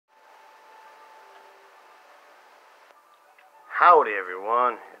Howdy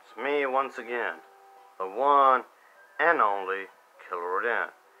everyone, it's me once again, the one and only Killer Dan.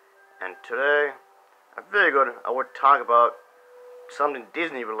 And today, I figured I would talk about something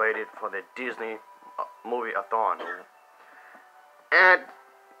Disney related for the Disney movie-a-thon. And,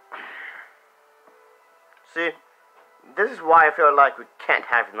 see, this is why I feel like we can't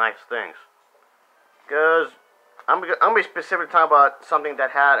have nice things. Because I'm going to be specifically talking about something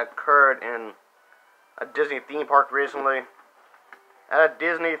that had occurred in a Disney theme park recently. At a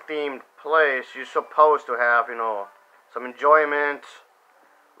Disney themed place, you're supposed to have, some enjoyment,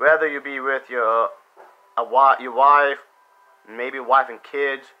 whether you be with your wife, maybe wife and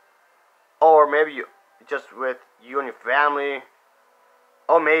kids, or maybe you just with you and your family,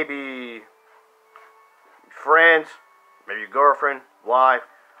 or maybe friends, maybe your girlfriend, wife,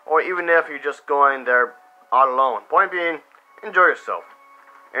 or even if you're just going there all alone. Point being, enjoy yourself,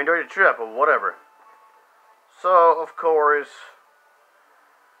 enjoy your trip or whatever. So, of course,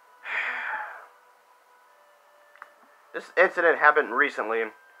 this incident happened recently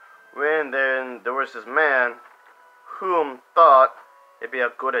when then there was this man whom thought it'd be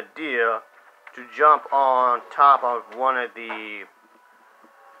a good idea to jump on top of one of the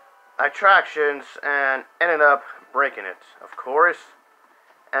attractions and ended up breaking it, of course.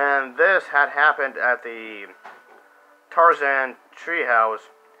 And this had happened at the Tarzan treehouse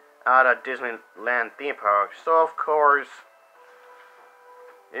at a Disneyland theme park. So of course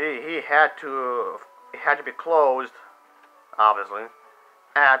he had to be closed, obviously,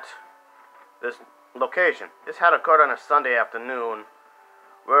 at this location. This had occurred on a Sunday afternoon,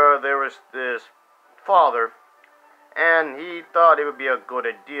 where there was this father, and he thought it would be a good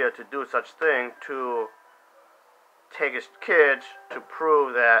idea to do such thing, to take his kids to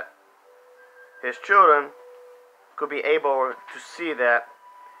prove that his children could be able to see that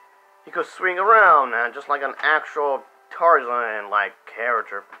he could swing around and just like an actual Tarzan-like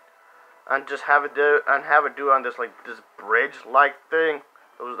character, and just have it do on this bridge-like thing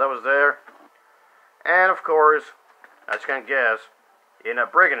that was there. And of course, as you can guess, he ended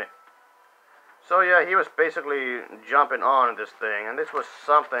up breaking it. So yeah, he was basically jumping on this thing, and this was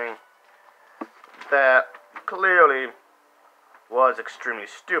something that clearly was extremely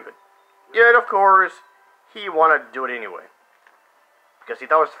stupid. Yet of course, he wanted to do it anyway, because he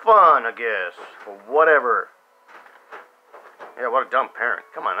thought it was fun, I guess, or whatever. Yeah, what a dumb parent.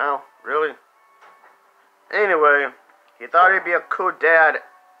 Come on now, really? Anyway, he thought he'd be a cool dad,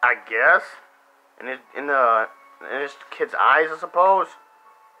 I guess, in his kid's eyes, I suppose.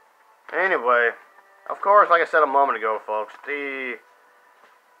 Anyway, of course, like I said a moment ago, folks, the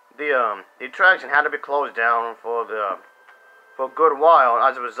attraction had to be closed down for a good while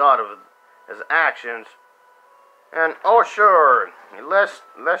as a result of his actions. And oh sure, let's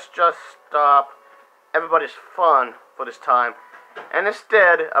just stop everybody's fun for this time, and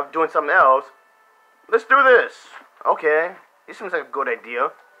instead of doing something else, let's do this. Okay, this seems like a good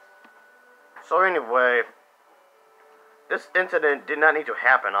idea. So anyway, this incident did not need to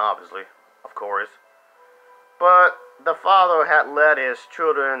happen, obviously, of course, but the father had led his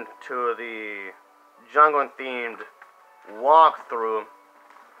children to the jungle-themed walk-through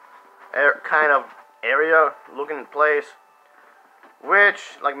kind of area looking place,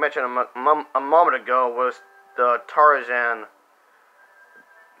 which, like mentioned a moment ago, was the Tarzan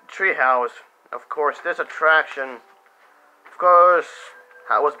treehouse. Of course, this attraction, of course,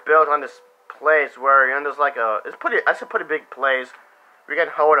 was built on this place where there's it's a pretty big place. We can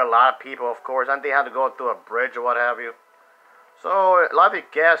hold a lot of people, of course, and they had to go through a bridge or what have you. So a lot of the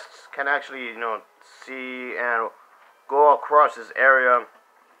guests can actually, see and go across this area.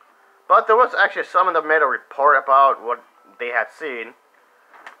 But there was actually someone that made a report about what they had seen,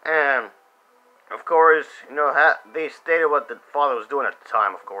 and of course, they stated what the father was doing at the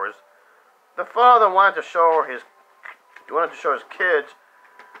time. Of course, the father wanted to show his kids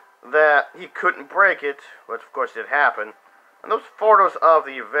that he couldn't break it, which of course did happen. And those photos of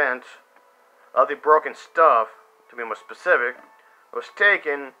the event, of the broken stuff, to be more specific, was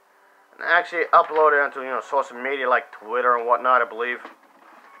taken and actually uploaded onto social media like Twitter and whatnot, I believe.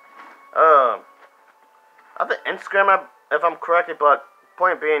 I think Instagram, if I'm correct, but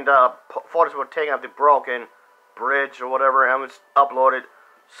point being, the photos were taken of the broken bridge or whatever and was uploaded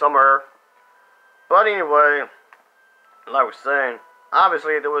somewhere. But anyway, like I was saying,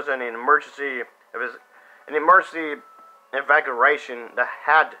 obviously there was an emergency evacuation that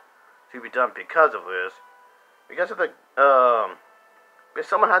had to be done because of this. Because of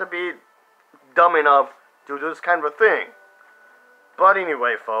someone had to be dumb enough to do this kind of a thing. But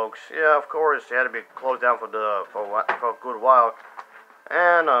anyway, folks, yeah, of course, it had to be closed down for a good while.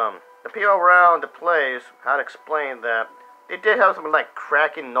 And the people around the place had explained that they did have some like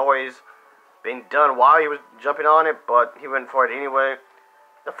cracking noise being done while he was jumping on it, but he went for it anyway.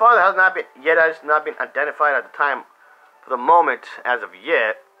 The father has not been identified at the time for the moment as of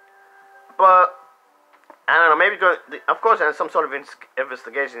yet, but I don't know, maybe of course, and some sort of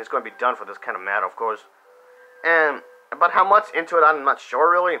investigation is going to be done for this kind of matter, of course. And about how much into it, I'm not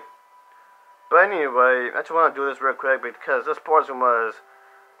sure really. But anyway, I just want to do this real quick because this person was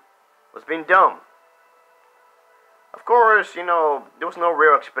being dumb. Of course, you know, there was no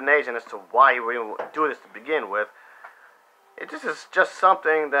real explanation as to why he would do this to begin with. This is just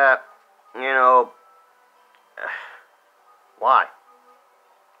something that, you know, why?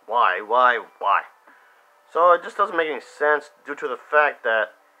 Why? So it just doesn't make any sense due to the fact that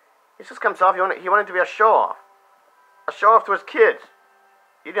he just comes off, he wanted to be a show-off. A show-off to his kids.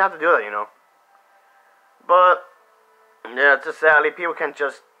 He didn't have to do that, you know. But, yeah, just sadly, people can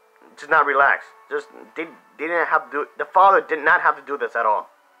just not relax. They didn't have to do, the father did not have to do this at all.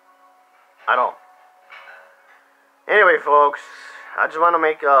 At all. Anyway, folks, I just want to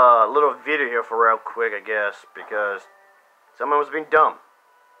make a little video here for real quick, I guess, because someone was being dumb.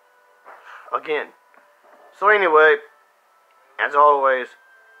 Again. So anyway, as always,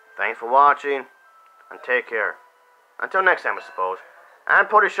 thanks for watching, and take care. Until next time, I suppose. I'm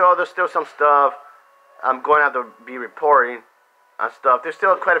pretty sure there's still some stuff I'm going to have to be reporting on stuff. There's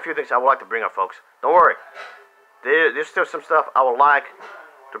still quite a few things I would like to bring up, folks. Don't worry. There's still some stuff I would like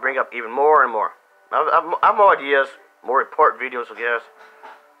to bring up even more and more. I have more ideas, more report videos, I guess.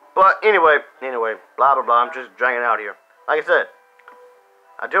 But anyway, blah, blah, blah. I'm just dragging out here. Like I said,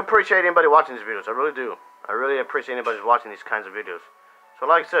 I do appreciate anybody watching these videos. I really do. I really appreciate anybody watching these kinds of videos. So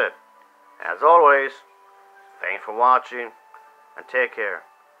like I said, as always, thanks for watching, and take care.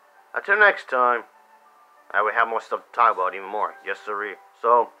 Until next time, I will have more stuff to talk about even more. Yes, sirree.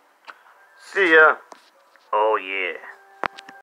 So, see ya. Oh, yeah.